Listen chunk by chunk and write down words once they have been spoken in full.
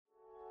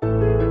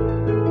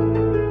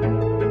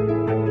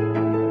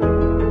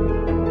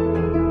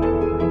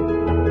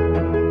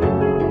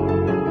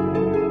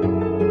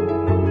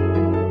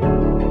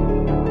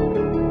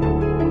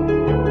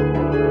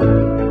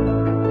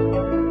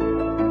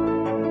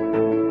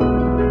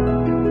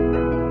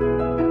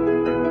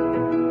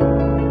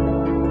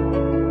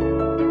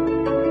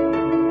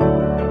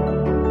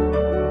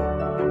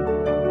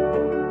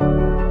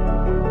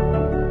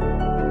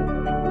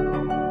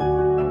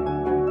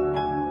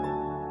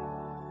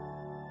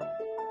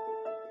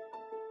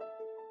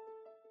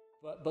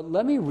But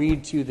let me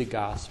read to you the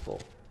gospel.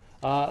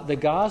 The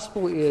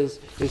gospel is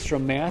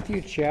from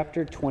Matthew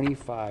chapter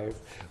 25,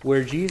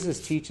 where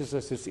Jesus teaches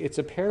us. It's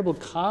a parable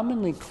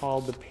commonly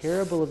called the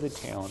parable of the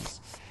talents.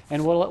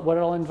 And what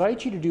I'll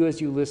invite you to do as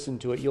you listen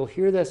to it, you'll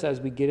hear this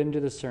as we get into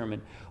the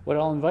sermon. What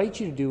I'll invite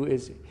you to do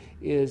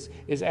is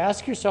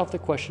ask yourself the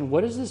question,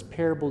 what does this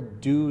parable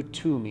do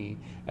to me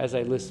as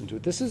I listen to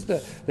it? This is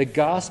the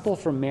gospel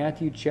from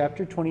Matthew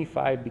chapter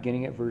 25,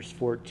 beginning at verse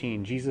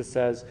 14. Jesus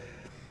says,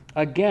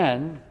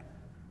 "Again,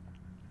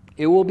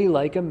 it will be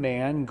like a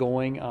man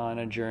going on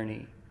a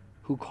journey,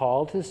 who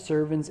called his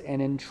servants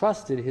and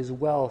entrusted his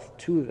wealth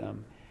to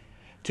them.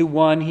 To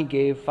one he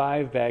gave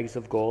 5 bags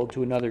of gold,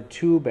 to another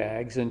 2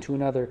 bags, and to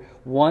another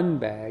 1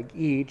 bag,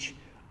 each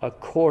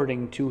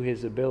according to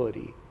his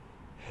ability.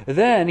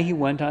 Then he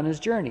went on his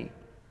journey.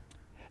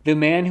 The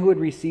man who had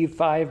received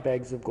 5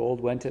 bags of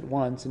gold went at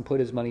once and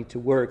put his money to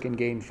work and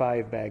gained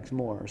 5 bags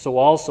more. So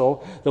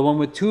also the one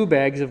with 2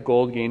 bags of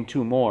gold gained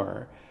 2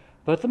 more.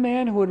 But the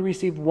man who had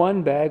received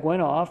 1 bag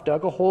went off,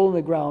 dug a hole in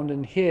the ground,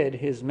 and hid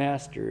his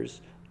master's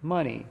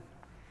money.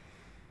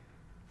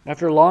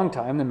 After a long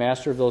time, the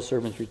master of those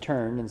servants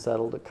returned and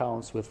settled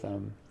accounts with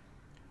them.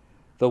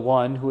 The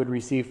one who had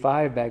received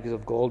 5 bags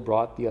of gold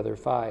brought the other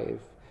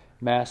 5.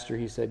 'Master,'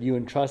 he said, 'you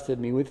entrusted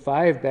me with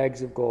 5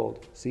 bags of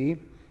gold. See,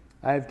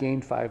 I have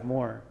gained 5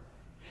 more.'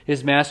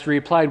 His master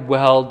replied,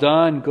 'Well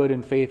done, good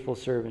and faithful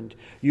servant.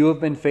 You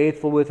have been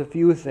faithful with a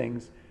few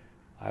things.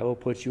 I will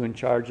put you in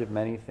charge of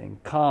many things.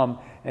 Come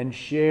and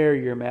share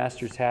your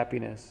master's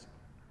happiness.'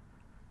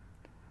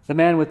 The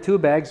man with 2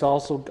 bags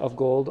of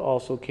gold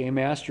also came.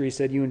 'Master,' he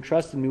said, 'you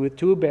entrusted me with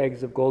 2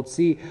 bags of gold.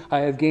 See,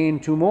 I have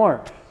gained 2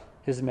 more.'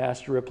 His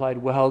master replied,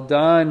 'Well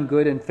done,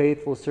 good and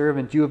faithful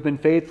servant. You have been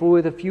faithful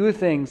with a few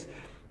things.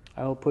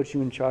 I will put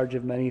you in charge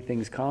of many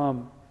things.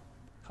 Come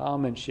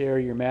and share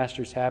your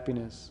master's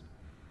happiness.'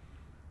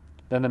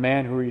 Then the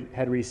man who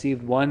had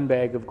received 1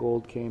 bag of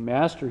gold came.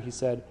 'Master,' he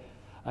said,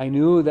 'I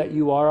knew that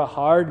you are a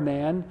hard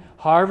man,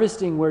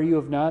 harvesting where you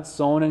have not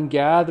sown and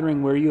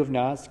gathering where you have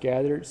not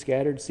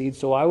scattered seed.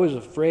 So I was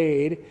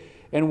afraid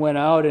and went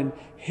out and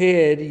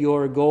hid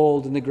your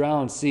gold in the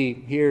ground.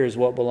 See, here is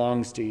what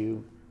belongs to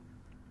you.'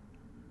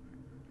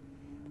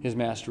 His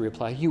master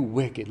replied, 'You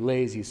wicked,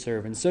 lazy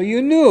servant. So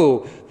you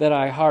knew that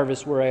I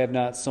harvest where I have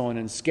not sown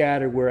and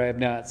scatter where I have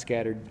not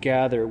scattered,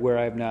 gather where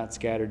I have not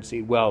scattered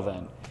seed. Well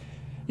then,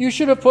 you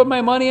should have put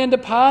my money on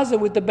deposit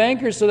with the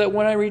bankers so that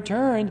when I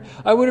returned,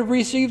 I would have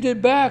received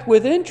it back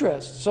with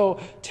interest. So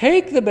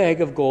take the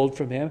bag of gold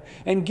from him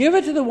and give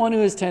it to the one who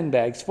has 10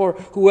 bags. For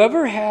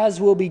whoever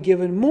has will be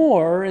given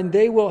more, and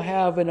they will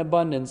have an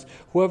abundance.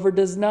 Whoever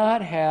does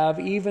not have,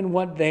 even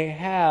what they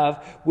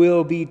have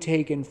will be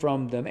taken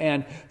from them.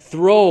 And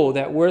throw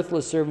that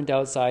worthless servant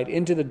outside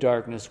into the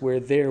darkness,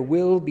 where there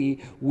will be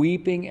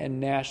weeping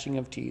and gnashing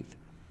of teeth.'"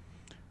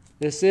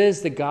 This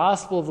is the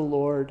gospel of the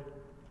Lord.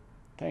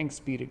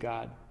 Thanks be to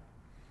God.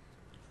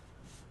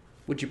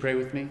 Would you pray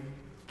with me?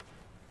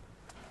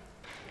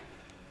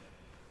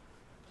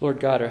 Lord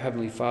God, our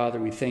Heavenly Father,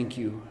 we thank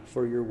you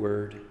for your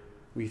word.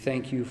 We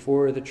thank you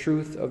for the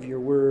truth of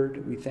your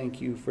word. We thank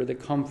you for the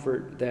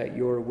comfort that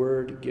your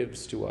word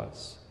gives to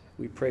us.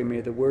 We pray, may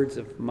the words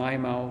of my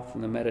mouth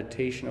and the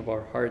meditation of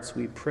our hearts,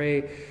 we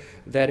pray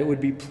that it would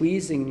be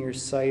pleasing in your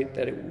sight,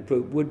 that it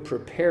would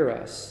prepare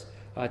us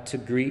to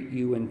greet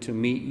you and to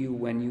meet you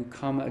when you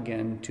come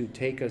again to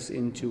take us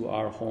into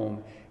our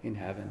home in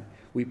heaven.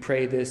 We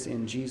pray this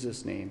in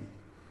Jesus' name.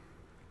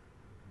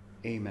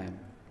 Amen.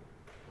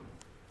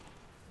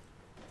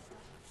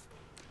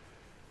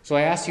 So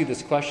I asked you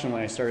this question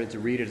when I started to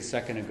read it a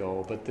second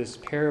ago, but this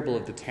parable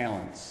of the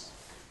talents,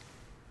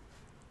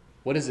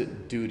 what does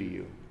it do to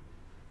you?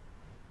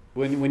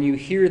 When you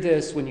hear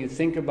this, when you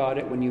think about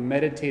it, when you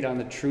meditate on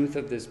the truth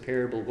of this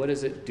parable, what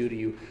does it do to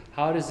you?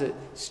 How does it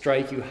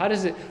strike you? How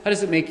does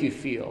it make you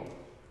feel?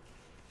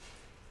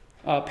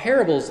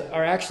 Parables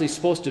are actually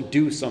supposed to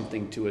do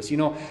something to us. You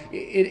know,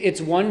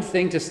 it's one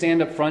thing to stand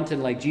up front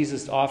and, like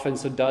Jesus often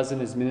so does in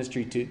his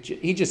ministry,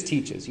 he just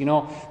teaches. You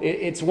know,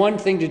 it's one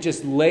thing to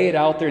just lay it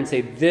out there and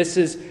say, this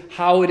is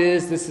how it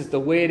is, this is the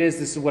way it is,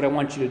 this is what I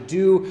want you to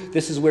do,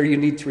 this is where you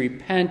need to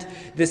repent,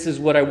 this is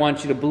what I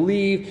want you to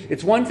believe.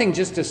 It's one thing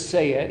just to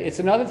say it. It's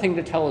another thing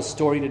to tell a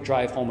story to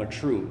drive home a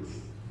truth.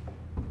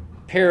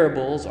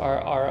 Parables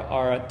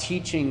are a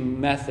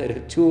teaching method, a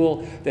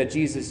tool that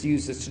Jesus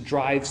uses to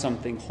drive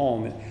something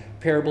home.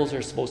 Parables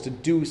are supposed to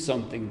do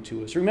something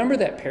to us. Remember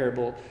that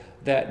parable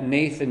that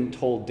Nathan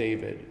told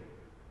David?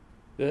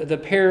 The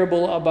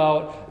parable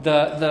about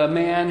the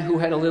man who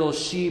had a little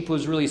sheep who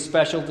was really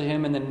special to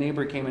him, and the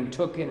neighbor came and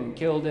took it and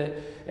killed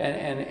it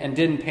and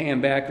didn't pay him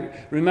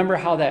back. Remember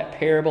how that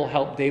parable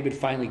helped David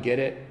finally get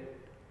it?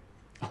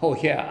 Oh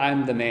yeah,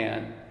 I'm the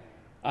man.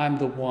 I'm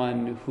the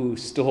one who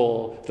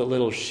stole the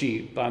little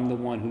sheep. I'm the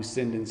one who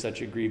sinned in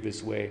such a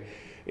grievous way.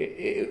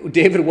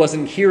 David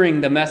wasn't hearing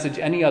the message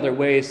any other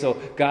way,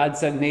 so God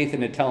sent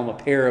Nathan to tell him a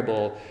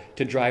parable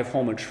to drive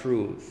home a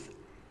truth.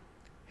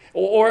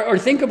 Or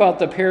think about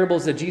the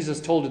parables that Jesus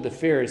told to the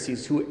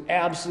Pharisees, who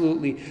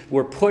absolutely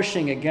were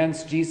pushing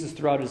against Jesus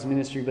throughout his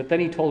ministry, but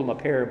then he told them a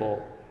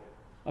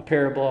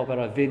parable about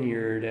a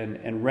vineyard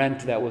and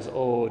rent that was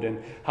owed,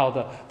 and how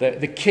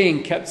the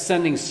king kept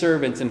sending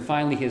servants, and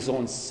finally his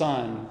own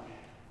son,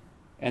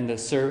 and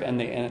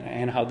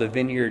how the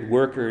vineyard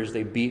workers,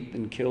 they beat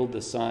and killed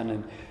the son,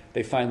 and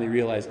they finally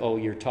realized, oh,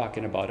 you're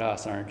talking about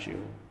us, aren't you?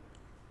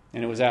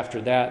 And it was after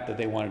that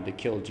they wanted to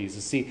kill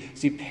Jesus.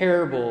 See,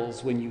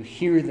 parables, when you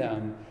hear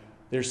them,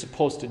 they're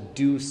supposed to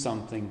do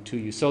something to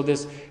you. So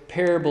this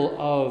parable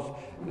of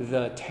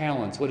the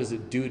talents, what does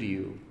it do to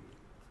you?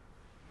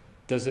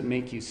 Does it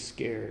make you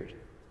scared?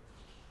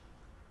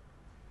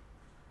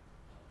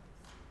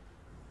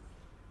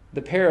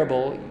 The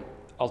parable,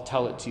 I'll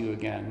tell it to you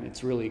again.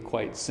 It's really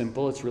quite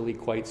simple. It's really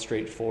quite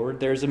straightforward.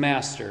 There's a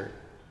master.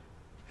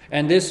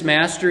 And this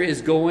master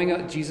is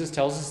going, Jesus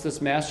tells us this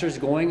master is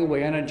going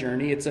away on a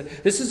journey.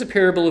 This is a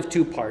parable of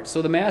two parts.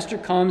 So the master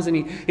comes and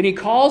he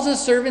calls his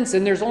servants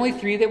in. There's only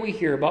three that we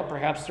hear about.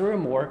 Perhaps there are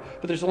more,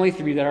 but there's only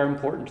three that are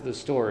important to the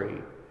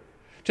story.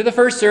 To the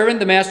first servant,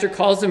 the master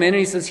calls him in and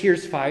he says,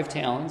 here's 5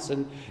 talents.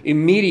 And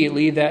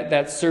immediately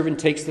that servant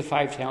takes the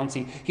 5 talents.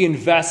 He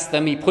invests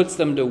them. He puts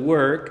them to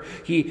work.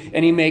 He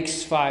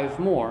makes 5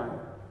 more.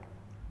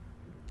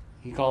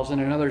 He calls in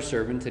another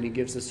servant and he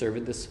gives this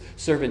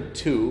servant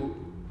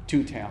 2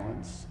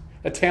 talents.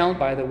 A talent,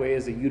 by the way,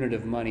 is a unit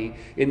of money.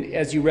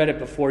 As you read it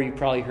before, you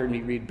probably heard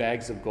me read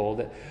bags of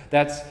gold.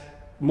 That's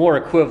more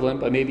equivalent,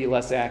 but maybe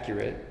less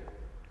accurate.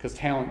 Because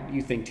talent,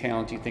 you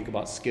think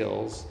about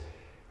skills.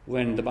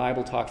 When the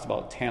Bible talks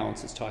about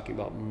talents, it's talking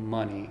about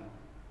money.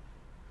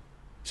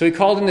 So he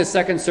called in the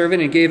second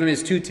servant and gave him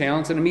his 2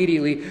 talents, and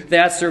immediately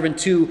that servant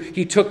too,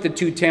 he took the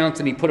 2 talents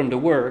and he put them to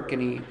work,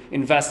 and he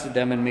invested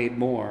them and made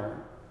more.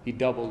 He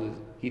doubled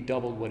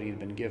what he had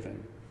been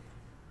given.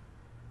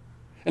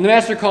 And the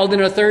master called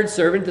in a third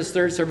servant. This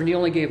third servant, he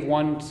only gave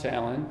 1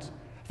 talent.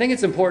 I think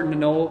it's important to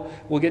know,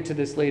 we'll get to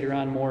this later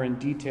on more in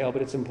detail,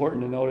 but it's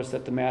important to notice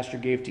that the master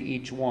gave to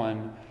each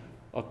one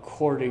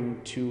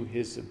according to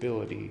his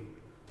ability.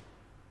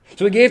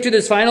 So he gave to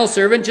this final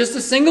servant just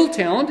a single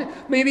talent.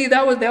 Maybe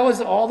that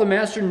was all the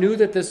master knew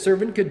that this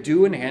servant could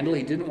do and handle.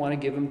 He didn't want to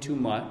give him too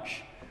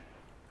much.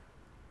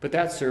 But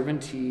that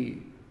servant,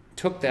 he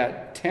took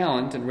that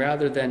talent, and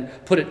rather than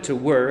put it to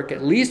work,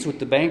 at least with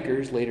the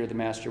bankers, later the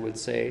master would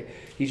say,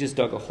 he just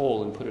dug a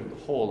hole and put it in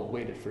the hole and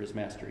waited for his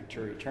master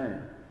to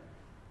return.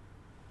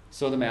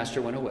 So the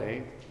master went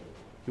away.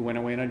 He went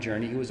away on a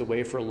journey. He was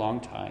away for a long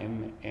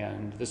time,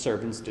 and the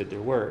servants did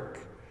their work.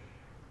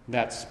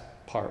 That's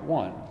part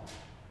 1.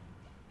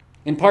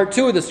 In part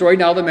 2 of the story,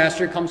 now the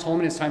master comes home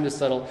and it's time to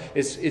settle.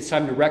 It's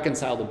time to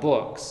reconcile the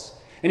books.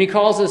 And he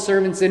calls his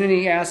servants in and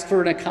he asks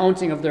for an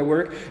accounting of their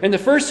work. And the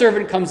first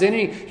servant comes in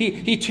and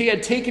he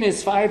had taken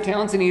his 5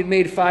 talents and he had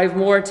made 5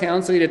 more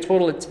talents, so he had a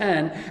total of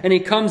 10. And he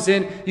comes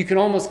in,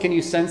 can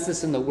you sense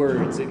this in the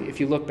words?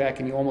 If you look back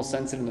and you almost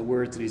sense it in the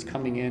words that he's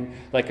coming in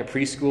like a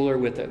preschooler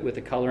with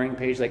a coloring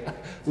page, like,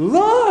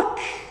 look!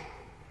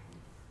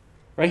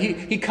 Right?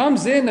 He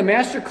comes in, the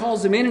master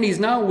calls him in, and he's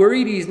not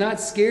worried, he's not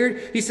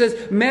scared. He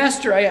says,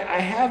 Master, I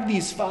have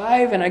these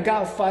 5, and I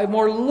got 5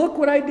 more. Look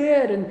what I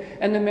did.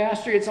 And the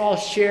master, it's all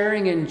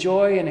sharing and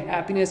joy and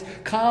happiness.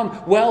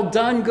 Come, well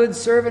done, good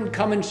servant.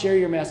 Come and share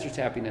your master's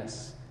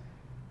happiness.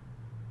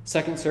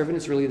 Second servant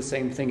is really the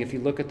same thing. If you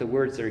look at the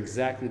words, they're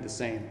exactly the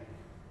same.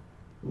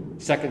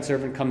 Second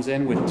servant comes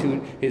in with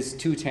his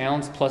 2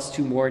 talents plus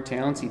 2 more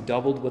talents. He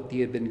doubled what he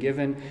had been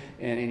given,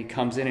 and he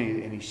comes in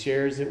and he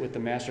shares it with the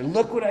master.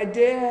 Look what I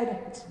did!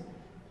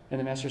 And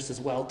the master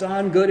says, well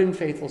done, good and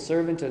faithful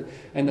servant.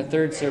 And the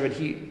third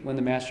servant, when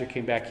the master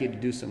came back, he had to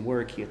do some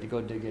work. He had to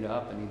go dig it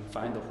up, and he'd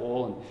find the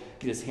hole and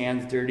get his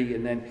hands dirty.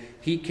 And then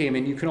he came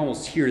in. You can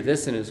almost hear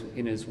this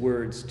in his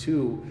words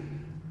too.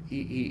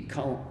 He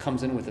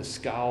comes in with a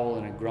scowl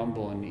and a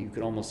grumble, and you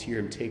could almost hear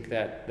him take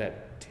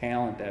that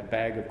talent, that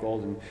bag of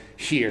gold, and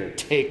here,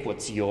 take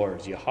what's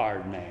yours, you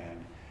hard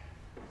man.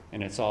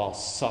 And it's all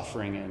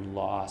suffering and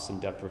loss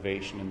and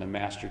deprivation, and the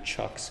master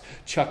chucks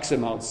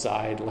him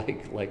outside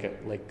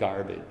like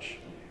garbage.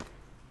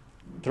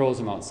 Throws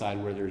him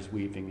outside where there's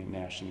weeping and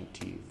gnashing of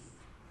teeth.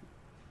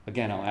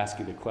 Again, I'll ask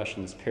you the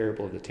question, this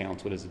parable of the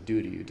talents, what does it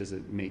do to you? Does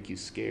it make you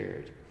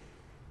scared?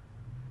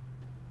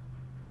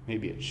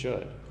 Maybe it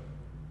should.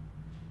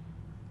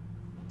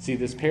 See,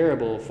 this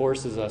parable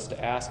forces us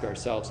to ask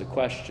ourselves a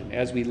question.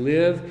 As we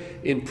live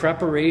in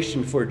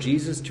preparation for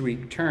Jesus to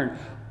return,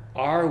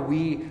 are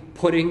we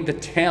putting the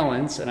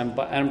talents, and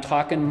I'm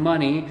talking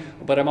money,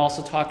 but I'm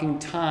also talking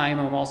time,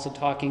 I'm also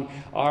talking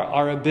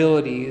our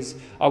abilities,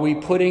 are we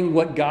putting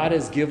what God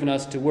has given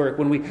us to work?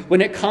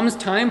 When it comes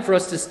time for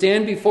us to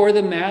stand before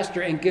the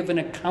Master and give an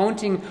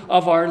accounting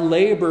of our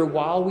labor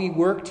while we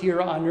worked here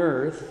on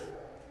earth,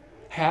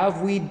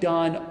 have we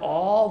done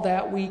all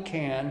that we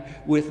can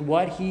with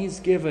what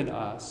He's given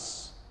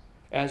us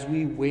as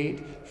we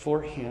wait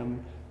for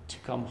Him to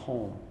come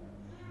home?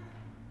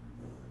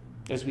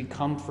 As we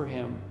come for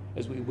Him,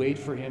 as we wait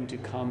for Him to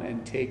come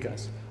and take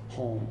us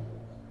home.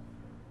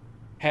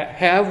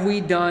 Have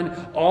we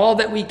done all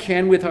that we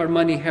can with our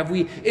money? Have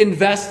we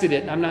invested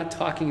it? And I'm not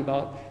talking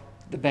about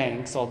the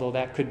banks, although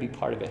that could be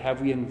part of it.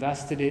 Have we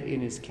invested it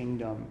in his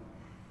kingdom?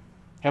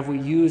 Have we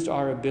used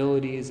our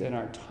abilities and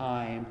our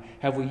time?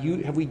 Have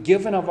we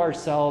given of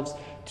ourselves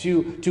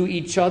to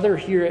each other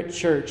here at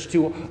church,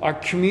 to our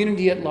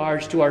community at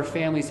large, to our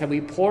families? Have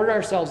we poured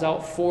ourselves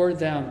out for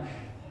them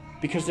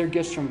because they're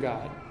gifts from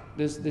God?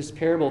 This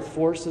parable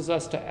forces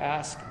us to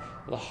ask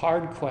the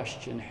hard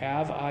question,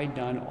 have I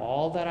done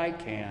all that I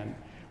can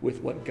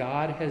with what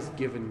God has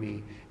given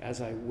me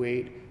as I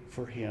wait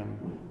for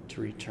him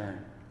to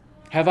return?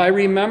 Have I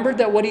remembered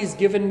that what he's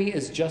given me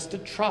is just a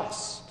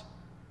trust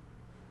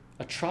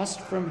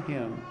from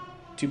him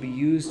to be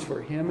used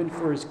for him and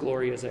for his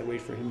glory as I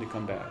wait for him to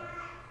come back?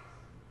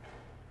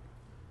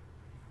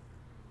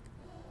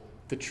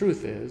 The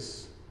truth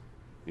is,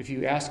 if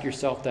you ask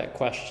yourself that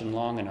question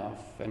long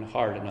enough and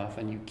hard enough,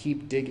 and you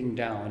keep digging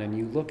down and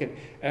you look at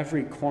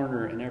every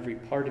corner and every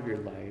part of your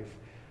life,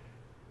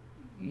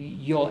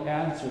 you'll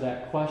answer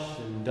that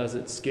question, does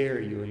it scare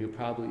you? And you'll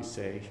probably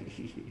say,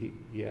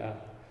 yeah.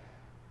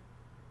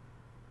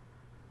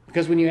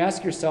 Because when you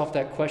ask yourself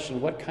that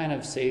question, what kind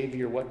of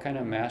Savior, what kind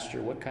of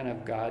Master, what kind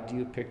of God do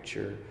you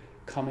picture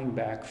coming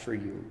back for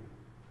you?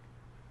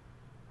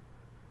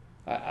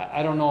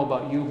 I don't know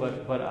about you,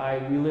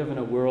 but we live in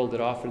a world that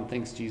often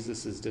thinks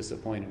Jesus is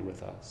disappointed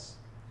with us.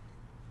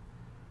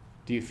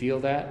 Do you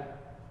feel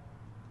that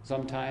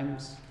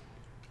sometimes?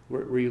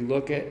 Where you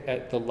look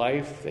at the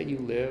life that you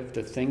live,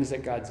 the things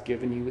that God's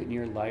given you in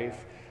your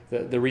life,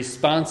 the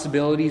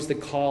responsibilities, the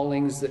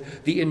callings,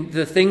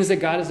 the things that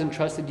God has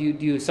entrusted you to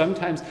do.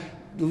 Sometimes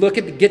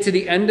get to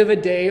the end of a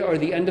day or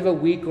the end of a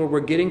week, or we're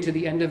getting to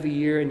the end of a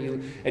year,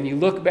 and you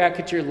look back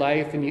at your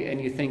life and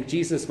you think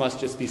Jesus must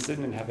just be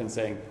sitting in heaven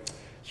saying,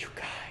 you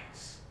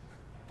guys,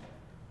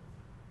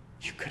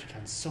 you could have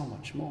done so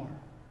much more.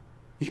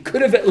 You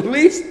could have at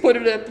least put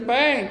it at the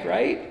bank,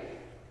 right?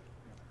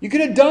 You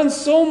could have done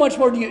so much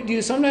more. Do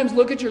you sometimes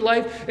look at your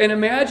life and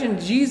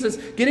imagine Jesus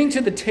getting to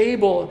the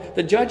table,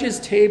 the judge's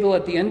table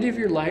at the end of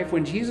your life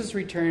when Jesus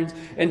returns,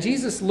 and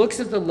Jesus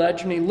looks at the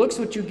ledger and he looks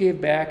what you gave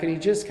back, and he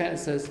just kind of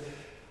says,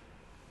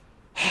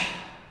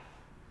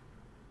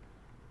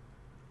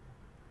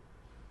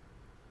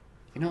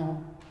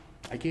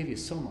 I gave you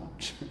so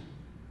much.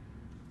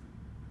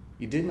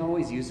 You didn't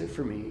always use it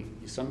for me.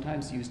 You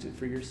sometimes used it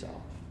for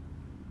yourself.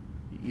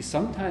 You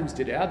sometimes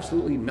did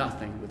absolutely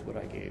nothing with what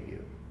I gave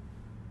you.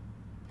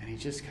 And he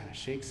just kind of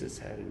shakes his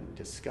head in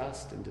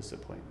disgust and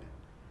disappointment.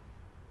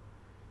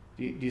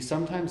 Do you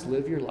sometimes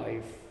live your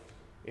life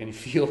and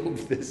feel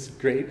this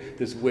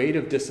weight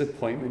of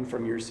disappointment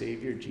from your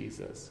Savior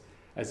Jesus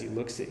as he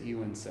looks at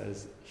you and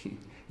says,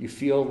 you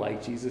feel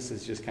like Jesus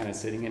is just kind of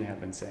sitting in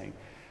heaven saying,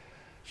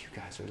 you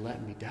guys are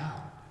letting me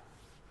down.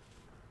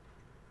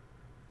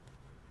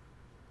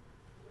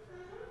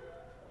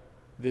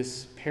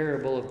 This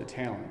parable of the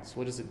talents,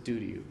 what does it do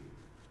to you?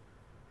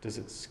 Does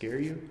it scare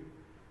you?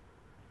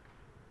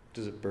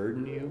 Does it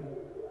burden you?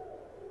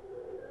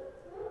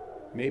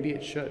 Maybe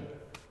it should.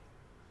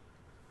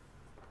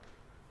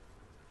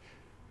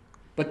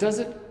 But does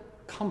it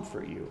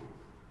comfort you?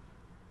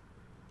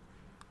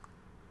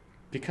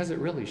 Because it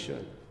really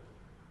should.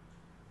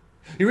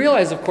 You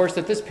realize, of course,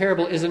 that this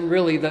parable isn't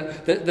really,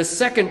 the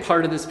second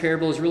part of this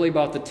parable is really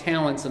about the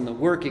talents and the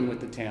working with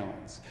the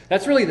talents.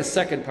 That's really the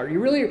second part. You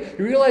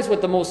realize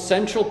what the most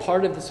central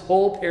part of this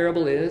whole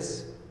parable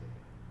is?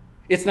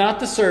 It's not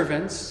the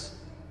servants.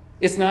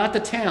 It's not the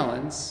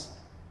talents.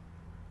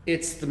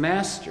 It's the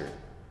master.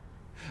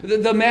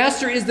 The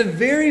master is the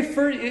very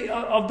first,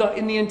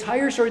 in the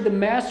entire story, the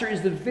master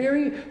is the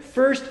very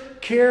first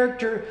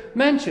character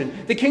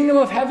mentioned. The kingdom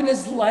of heaven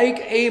is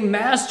like a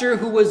master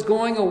who was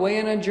going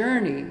away on a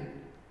journey.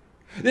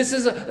 This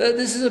is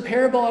a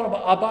parable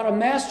about a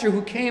master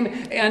who came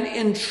and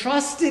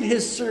entrusted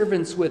his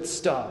servants with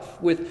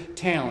stuff, with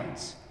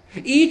talents,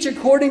 each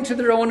according to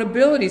their own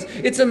abilities.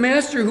 It's a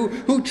master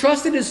who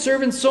trusted his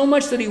servants so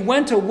much that he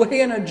went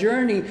away on a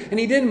journey and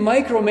he didn't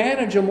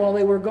micromanage them while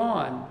they were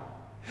gone.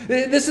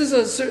 This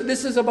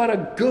is about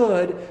a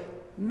good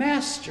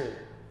master.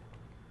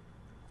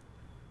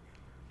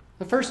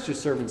 The first two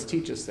servants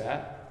teach us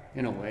that,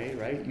 in a way,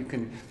 right? You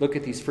can look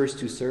at these first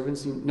two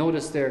servants and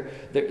notice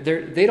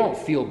they don't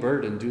feel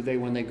burdened, do they,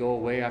 when they go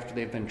away after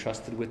they've been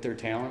trusted with their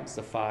talents,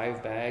 the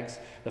 5 bags,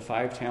 the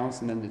 5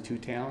 talents, and then the 2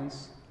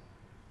 talents?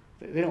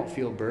 They don't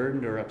feel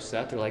burdened or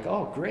upset. They're like,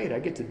 oh, great, I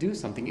get to do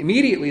something.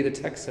 Immediately, the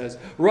text says,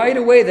 right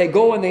away they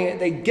go and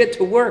they get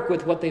to work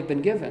with what they've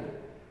been given.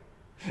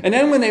 And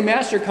then when the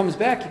master comes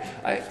back,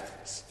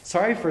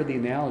 sorry for the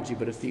analogy,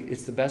 but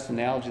it's the best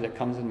analogy that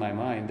comes in my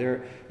mind.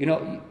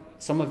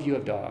 Some of you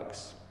have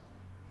dogs.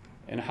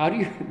 And how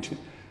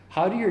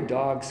do your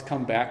dogs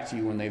come back to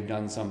you when they've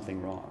done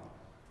something wrong?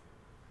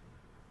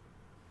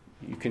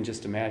 You can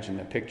just imagine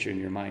the picture in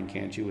your mind,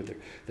 can't you? With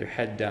their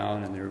head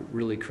down and they're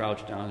really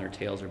crouched down, their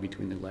tails are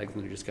between their legs,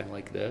 and they're just kind of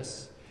like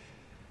this.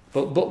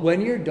 But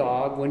when your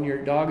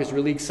dog is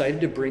really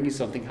excited to bring you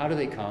something, how do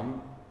they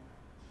come?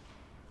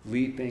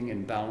 leaping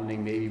and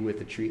bounding, maybe with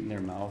a treat in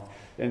their mouth.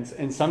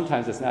 And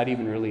sometimes it's not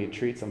even really a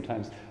treat.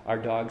 Sometimes our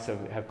dogs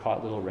have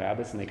caught little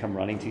rabbits and they come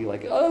running to you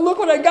like, oh, look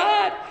what I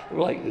got. And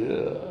we're like,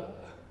 ugh.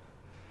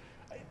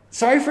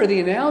 Sorry for the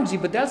analogy,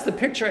 but that's the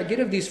picture I get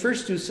of these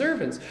first two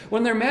servants.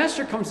 When their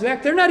master comes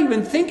back, they're not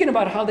even thinking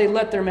about how they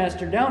let their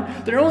master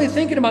down. They're only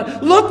thinking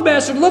about, look,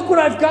 master, look what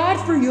I've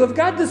got for you. I've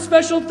got this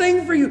special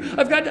thing for you.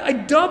 I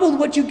doubled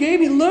what you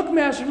gave me. Look,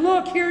 master,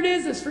 look, here it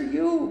is. It's for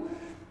you.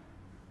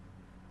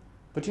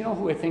 But you know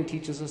who I think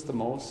teaches us the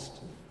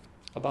most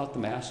about the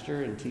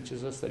master and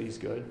teaches us that he's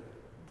good?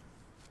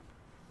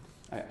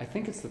 I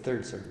think it's the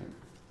third servant.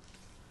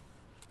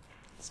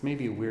 It's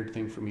maybe a weird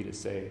thing for me to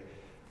say,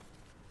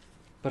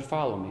 but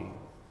follow me.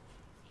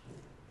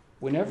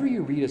 Whenever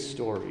you read a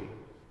story,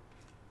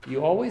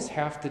 you always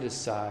have to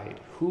decide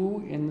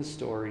who in the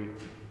story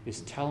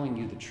is telling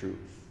you the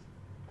truth.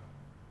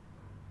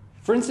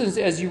 For instance,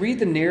 as you read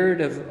the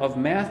narrative of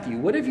Matthew,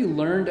 what have you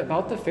learned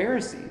about the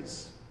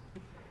Pharisees?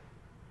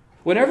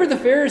 Whenever the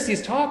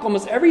Pharisees talk,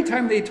 almost every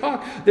time they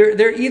talk,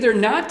 they're either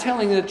not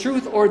telling the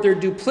truth or they're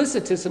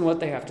duplicitous in what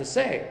they have to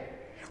say.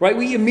 Right?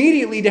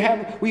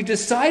 We've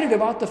decided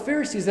about the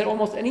Pharisees that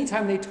almost any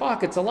time they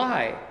talk, it's a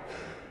lie.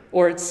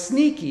 Or it's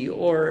sneaky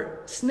or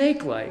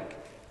snake-like.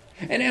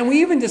 And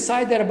we even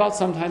decide that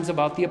sometimes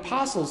about the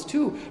apostles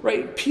too,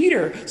 right?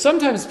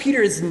 Sometimes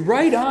Peter is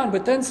right on,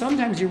 but then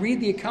sometimes you read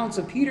the accounts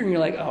of Peter and you're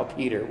like, oh,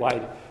 Peter,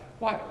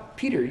 why?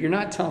 Peter, you're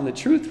not telling the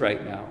truth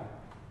right now.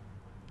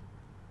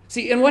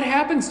 See, and what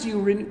happens to you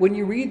when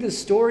you read the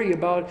story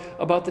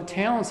about the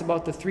talents,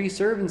 about the three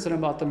servants, and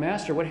about the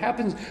master? What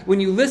happens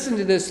when you listen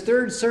to this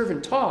third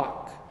servant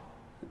talk?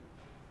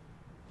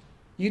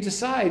 You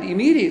decide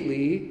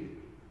immediately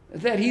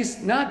that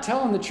he's not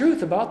telling the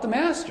truth about the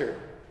master.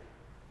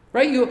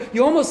 Right?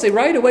 You almost say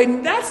right away,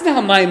 that's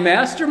not my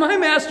master. My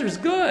master's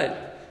good.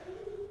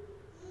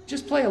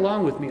 Just play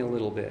along with me a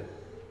little bit.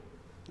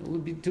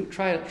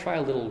 Try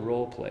a little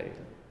role play.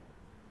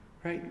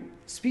 Right?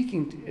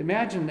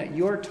 Imagine that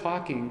you're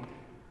talking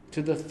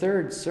to the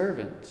third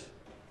servant.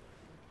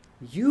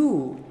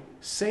 You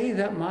say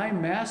that my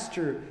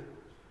master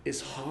is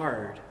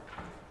hard.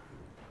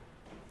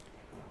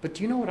 But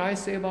do you know what I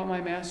say about my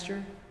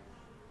master?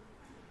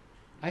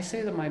 I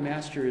say that my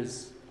master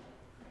is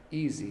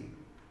easy,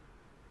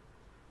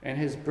 and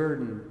his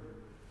burden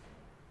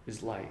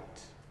is light.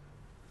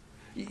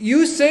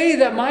 You say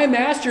that my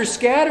master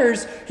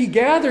scatters, he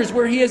gathers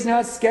where he has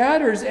not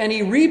scatters, and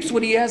he reaps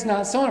what he has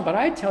not sown. But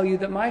I tell you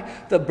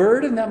that the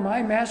burden that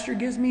my master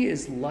gives me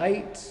is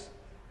light,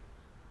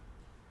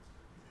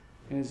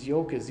 and his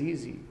yoke is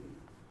easy.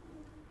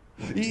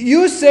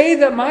 You say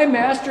that my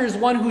master is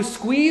one who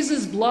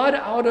squeezes blood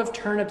out of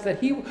turnips, that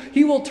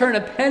he will turn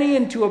a penny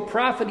into a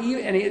profit,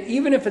 and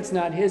even if it's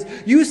not his.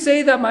 You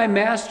say that my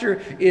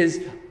master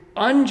is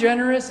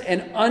ungenerous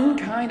and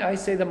unkind. I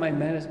say that my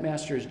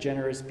master is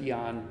generous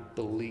beyond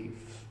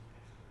belief.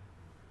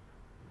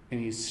 And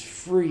he's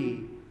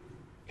free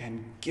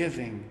and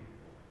giving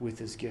with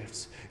his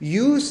gifts.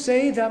 You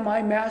say that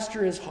my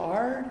master is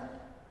hard.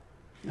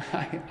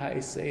 I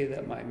say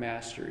that my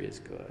master is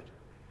good.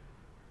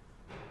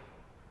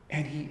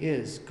 And he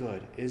is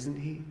good, isn't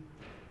he?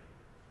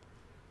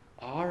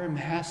 Our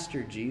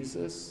master,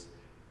 Jesus,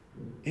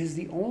 is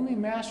the only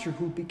master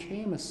who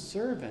became a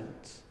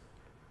servant.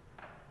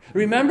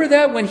 Remember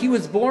that when he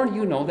was born?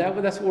 You know that.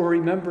 That's what we're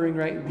remembering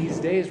right these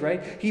days,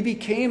 right? He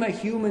became a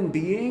human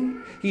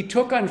being. He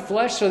took on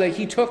flesh so that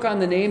he took on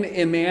the name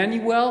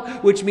Emmanuel,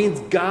 which means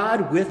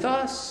God with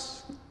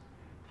us.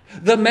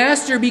 The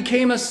master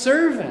became a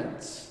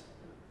servant.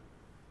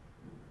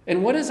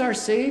 And what does our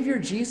Savior,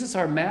 Jesus,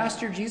 our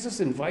Master,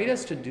 Jesus, invite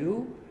us to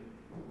do?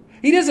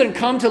 He doesn't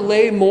come to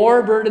lay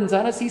more burdens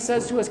on us. He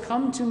says to us,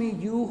 come to me,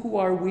 you who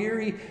are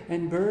weary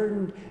and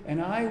burdened,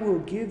 and I will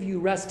give you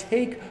rest.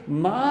 Take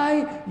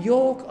my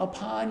yoke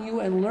upon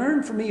you and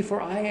learn from me,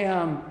 for I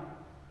am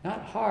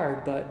not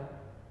hard, but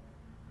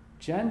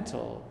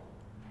gentle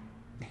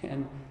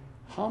and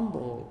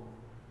humble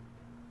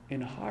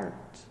in heart.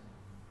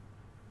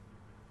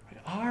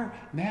 Our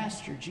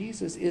Master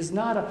Jesus is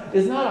not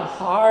a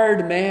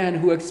hard man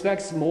who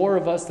expects more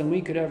of us than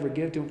we could ever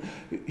give to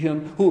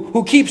him,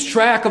 who keeps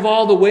track of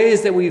all the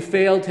ways that we've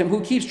failed him,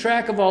 who keeps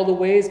track of all the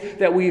ways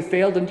that we've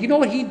failed him. Do you know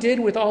what he did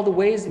with all the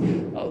ways,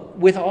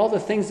 with all the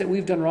things that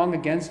we've done wrong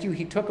against you?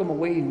 He took them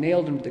away, he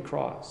nailed them to the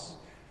cross.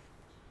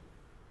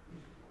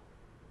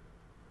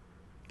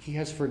 He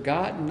has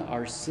forgotten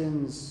our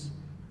sins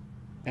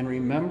and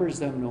remembers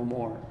them no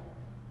more.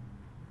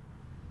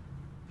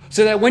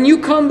 So that when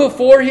you come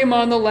before him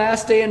on the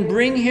last day and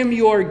bring him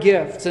your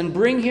gifts and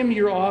bring him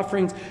your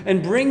offerings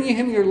and bring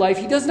him your life,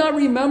 he does not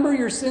remember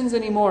your sins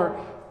anymore.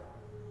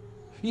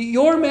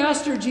 Your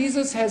Master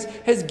Jesus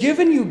has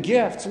given you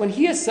gifts. When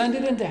he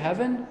ascended into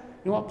heaven,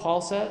 you know what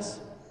Paul says?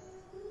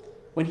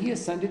 When he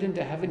ascended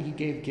into heaven, he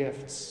gave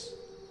gifts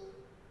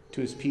to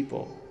his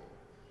people.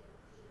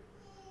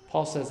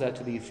 Paul says that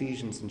to the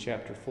Ephesians in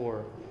chapter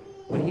 4.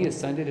 When he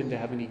ascended into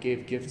heaven, he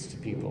gave gifts to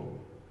people.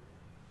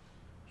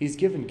 He's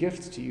given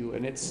gifts to you,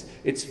 and it's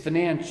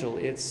financial,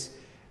 it's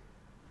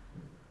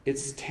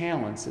It's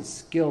talents, it's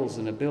skills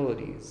and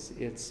abilities,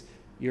 it's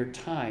your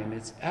time,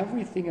 it's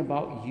everything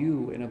about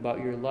you and about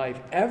your life.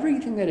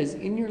 Everything that is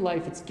in your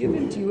life, it's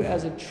given to you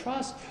as a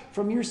trust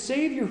from your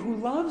Savior who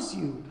loves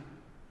you.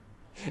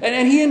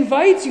 And he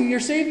invites you, your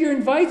Savior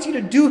invites you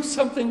to do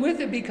something with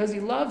it because he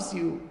loves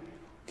you.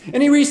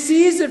 And he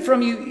receives it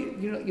from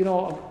you.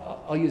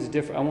 I'll use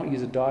I won't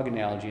use a dog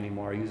analogy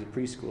anymore. I'll use a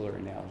preschooler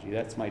analogy.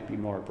 That might be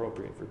more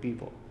appropriate for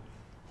people.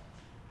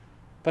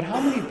 But how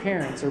many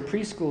parents or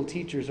preschool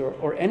teachers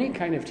or any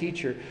kind of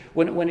teacher,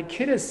 when a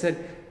kid has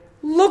said,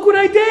 "Look what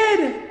I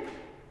did!"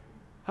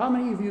 How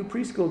many of you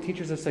preschool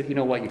teachers have said, "You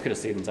know what, you could have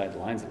stayed inside the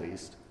lines at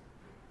least"?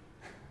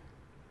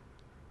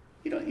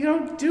 You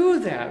don't do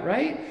that,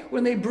 right?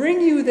 When they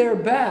bring you their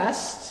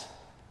best,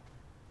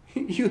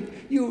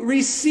 you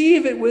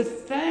receive it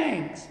with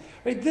thanks.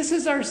 Right? This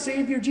is our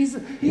Savior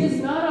Jesus. He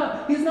is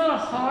not a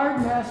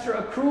hard master,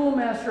 a cruel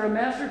master, a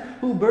master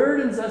who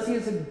burdens us. He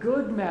is a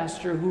good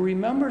master who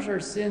remembers our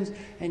sins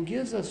and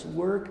gives us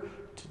work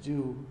to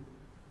do.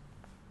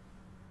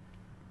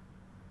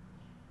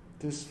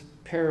 This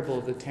parable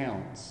of the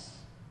talents,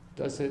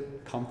 does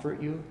it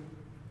comfort you?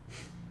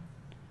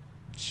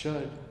 It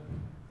should.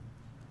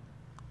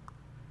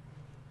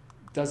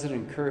 Does it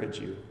encourage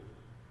you?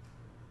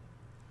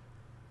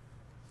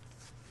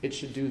 It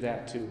should do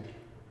that too.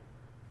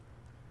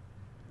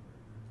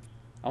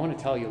 I want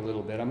to tell you a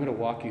little bit. I'm going to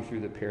walk you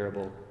through the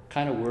parable,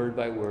 kind of word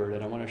by word,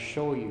 and I want to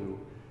show you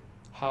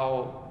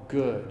how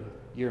good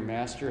your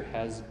master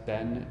has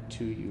been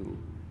to you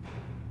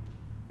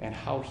and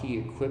how he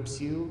equips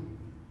you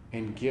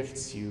and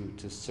gifts you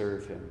to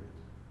serve him.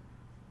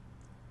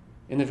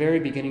 In the very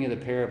beginning of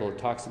the parable, it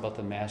talks about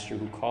the master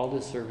who called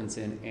his servants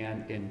in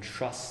and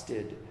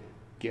entrusted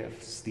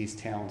gifts, these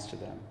talents, to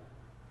them.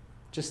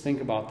 Just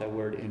think about that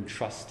word,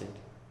 entrusted.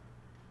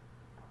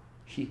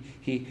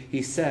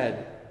 He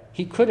said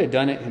he could have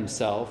done it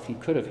himself. He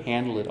could have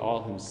handled it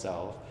all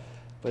himself.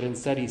 But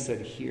instead he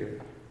said,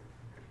 "Here,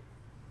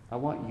 I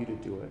want you to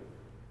do it."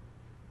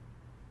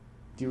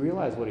 Do you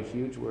realize what a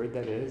huge word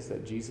that is?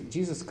 That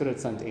Jesus could have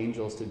sent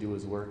angels to do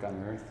his work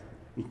on earth.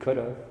 He could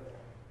have.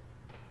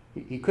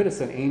 He could have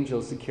sent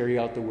angels to carry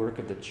out the work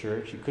of the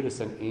church. He could have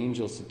sent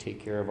angels to take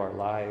care of our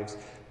lives.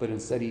 But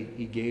instead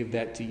he gave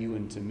that to you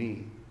and to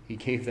me. He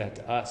gave that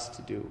to us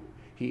to do.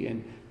 He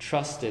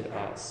entrusted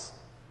us.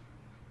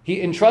 He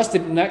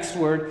entrusted, next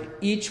word,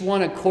 each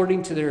one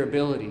according to their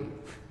ability.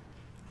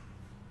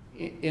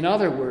 In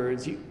other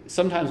words,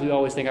 sometimes we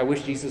always think, I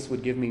wish Jesus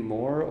would give me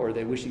more, or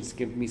they wish he'd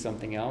give me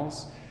something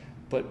else.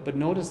 But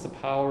notice the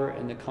power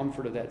and the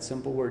comfort of that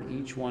simple word,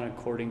 each one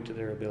according to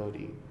their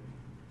ability.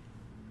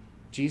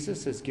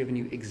 Jesus has given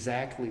you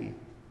exactly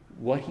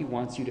what he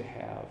wants you to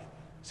have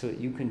so that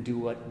you can do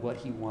what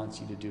he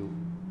wants you to do.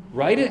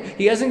 Right?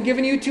 He hasn't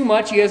given you too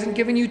much. He hasn't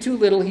given you too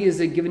little. He has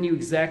given you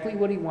exactly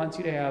what he wants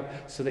you to have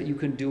so that you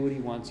can do what he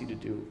wants you to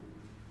do.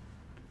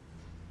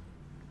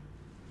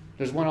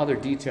 There's one other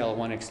detail I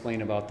want to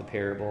explain about the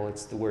parable.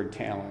 It's the word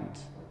talent.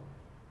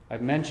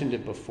 I've mentioned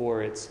it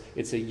before. It's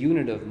a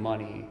unit of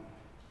money.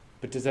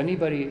 But does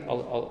anybody,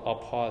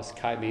 I'll pause.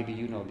 Kai, maybe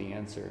you know the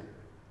answer.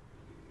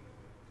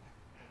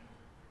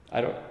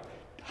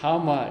 How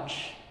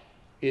much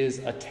is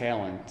a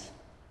talent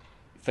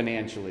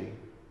financially?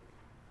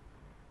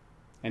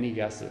 Any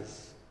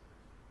guesses?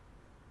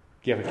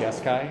 Do you have a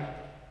guess, Kai?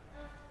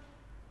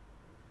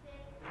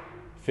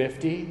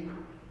 50?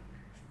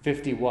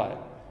 50 what?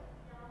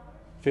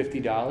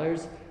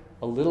 $50?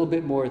 A little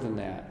bit more than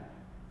that.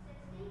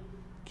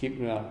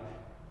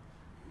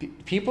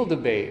 People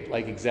debate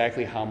like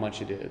exactly how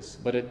much it is,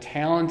 but a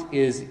talent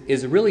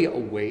is really a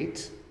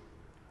weight.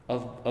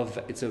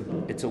 It's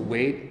a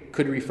weight,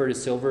 could refer to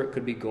silver, it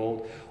could be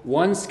gold.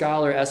 One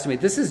scholar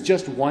estimates, this is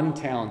just one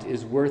talent,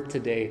 is worth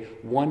today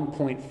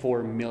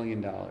 $1.4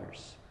 million.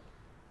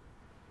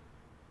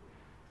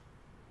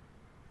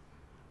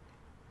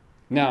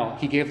 Now,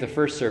 he gave the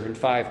first servant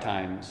 5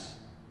 talents.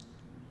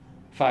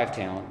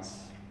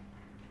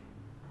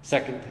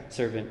 Second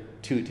servant,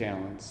 2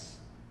 talents.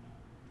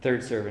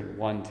 Third servant,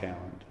 1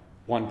 talent.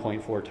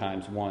 1.4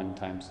 times 1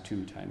 times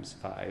 2 times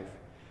 5.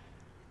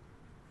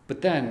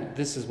 But then,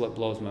 this is what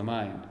blows my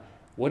mind.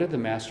 What did the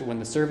master, when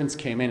the servants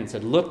came in and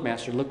said, "Look,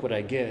 master, look what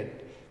I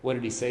did," what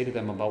did he say to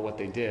them about what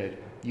they did?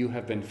 "You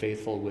have been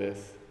faithful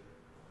with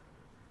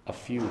a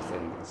few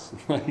things."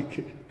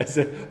 Like, I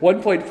said,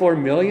 1.4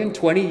 million,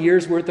 20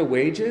 years worth of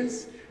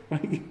wages?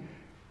 Like,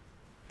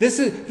 this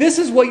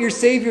is what your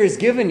Savior has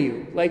given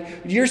you. Like,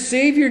 your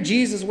Savior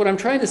Jesus, what I'm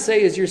trying to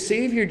say is your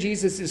Savior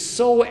Jesus is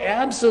so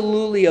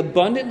absolutely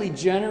abundantly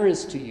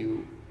generous to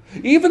you.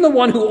 Even the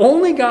one who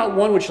only got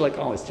 1, which you're like,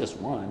 oh, it's just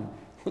 1.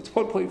 It's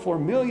 $1.4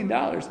 million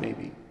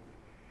maybe.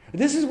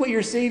 This is what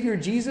your Savior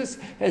Jesus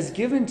has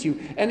given to you.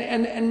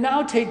 And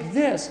now take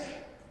this.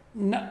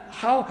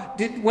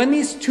 When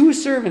these 2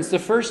 servants, the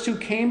first 2,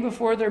 came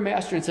before their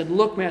master and said,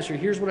 "Look, master,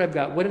 here's what I've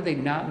got," what did they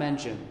not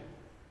mention?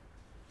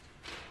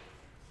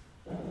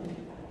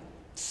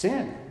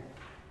 Sin.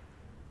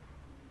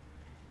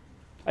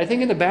 I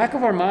think in the back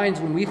of our minds,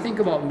 when we think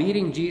about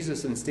meeting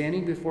Jesus and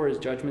standing before his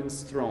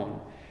judgment's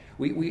throne,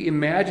 We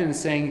imagine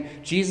saying,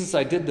 Jesus,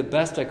 I did the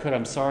best I could.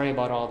 I'm sorry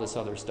about all this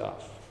other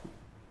stuff.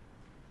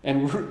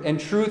 And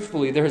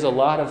truthfully, there's a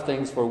lot of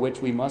things for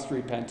which we must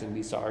repent and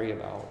be sorry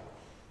about.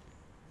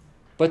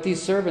 But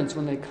these servants,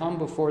 when they come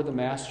before the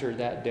master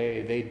that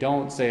day, they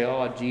don't say,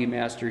 oh, gee,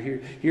 master,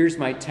 here's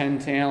my 10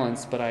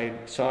 talents, but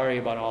I'm sorry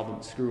about all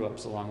the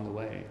screw-ups along the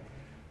way.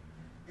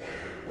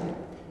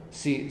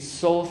 See,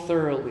 so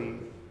thoroughly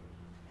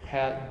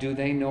do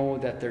they know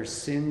that their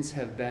sins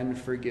have been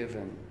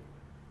forgiven.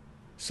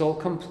 So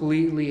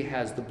completely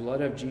has the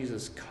blood of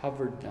Jesus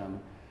covered them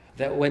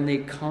that when they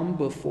come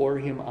before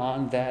him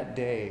on that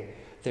day,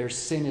 their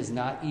sin is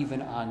not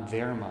even on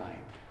their mind.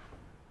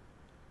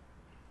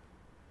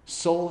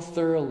 So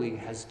thoroughly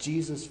has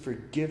Jesus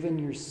forgiven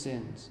your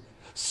sins.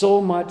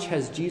 So much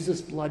has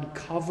Jesus' blood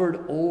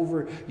covered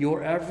over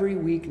your every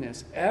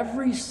weakness,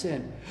 every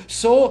sin.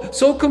 So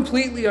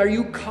completely are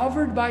you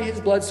covered by his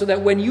blood so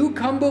that when you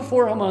come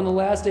before him on the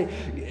last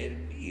day,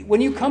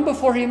 when you come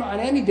before him on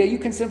any day, you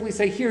can simply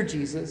say, here,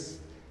 Jesus,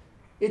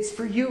 it's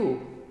for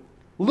you.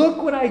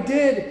 Look what I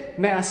did,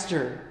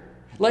 Master.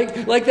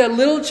 Like that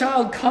little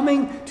child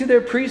coming to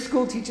their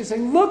preschool teacher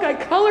saying, look, I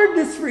colored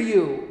this for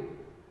you.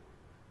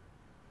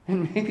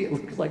 And maybe it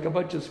looks like a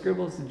bunch of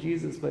scribbles to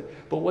Jesus, but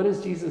what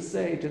does Jesus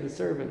say to the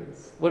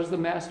servants? What does the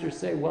master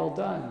say? Well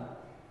done.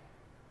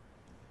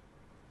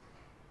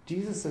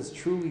 Jesus has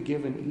truly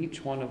given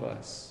each one of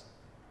us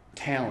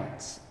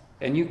talents.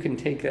 And you can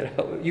take that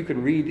out. You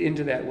can read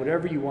into that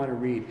whatever you want to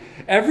read.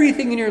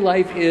 Everything in your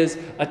life is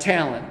a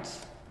talent.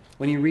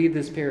 When you read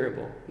this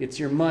parable, it's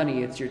your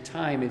money, it's your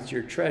time, it's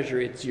your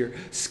treasure, it's your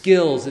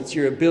skills, it's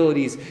your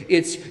abilities,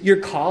 it's your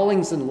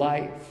callings in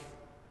life.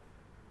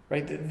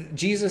 Right?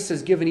 Jesus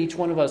has given each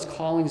one of us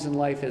callings in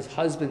life as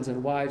husbands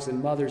and wives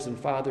and mothers and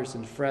fathers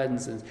and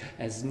friends and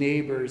as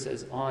neighbors,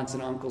 as aunts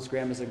and uncles,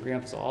 grandmas and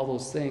grandpas, all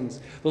those things.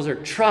 Those are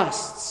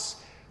trusts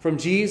from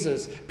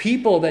Jesus,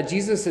 people that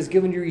Jesus has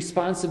given you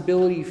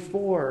responsibility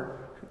for.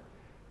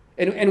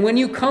 And when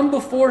you come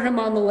before him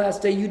on the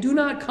last day, you do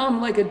not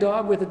come like a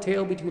dog with a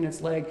tail between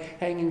its legs,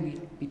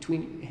 hanging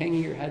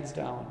your heads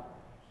down.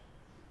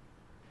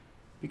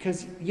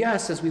 Because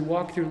yes, as we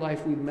walk through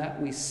life,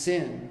 we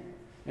sin.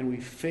 And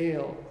we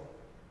fail.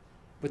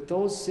 But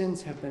those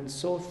sins have been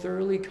so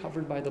thoroughly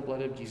covered by the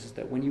blood of Jesus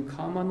that when you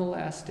come on the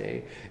last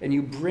day and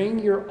you bring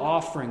your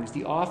offerings,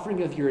 the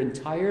offering of your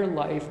entire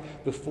life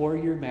before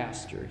your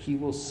master, he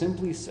will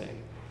simply say,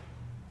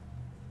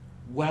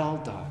 well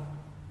done,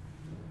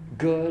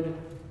 good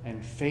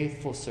and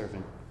faithful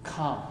servant.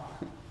 Come,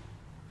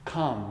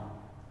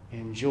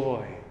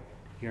 enjoy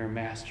your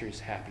master's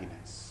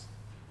happiness.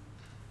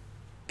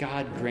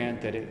 God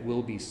grant that it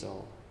will be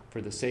so, for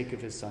the sake of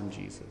his Son,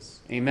 Jesus.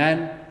 Amen?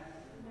 Amen.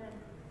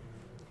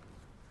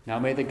 Now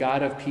may the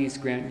God of peace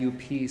grant you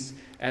peace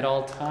at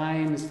all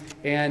times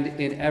and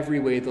in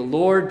every way. The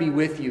Lord be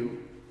with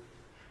you.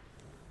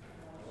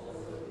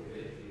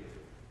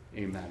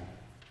 Amen.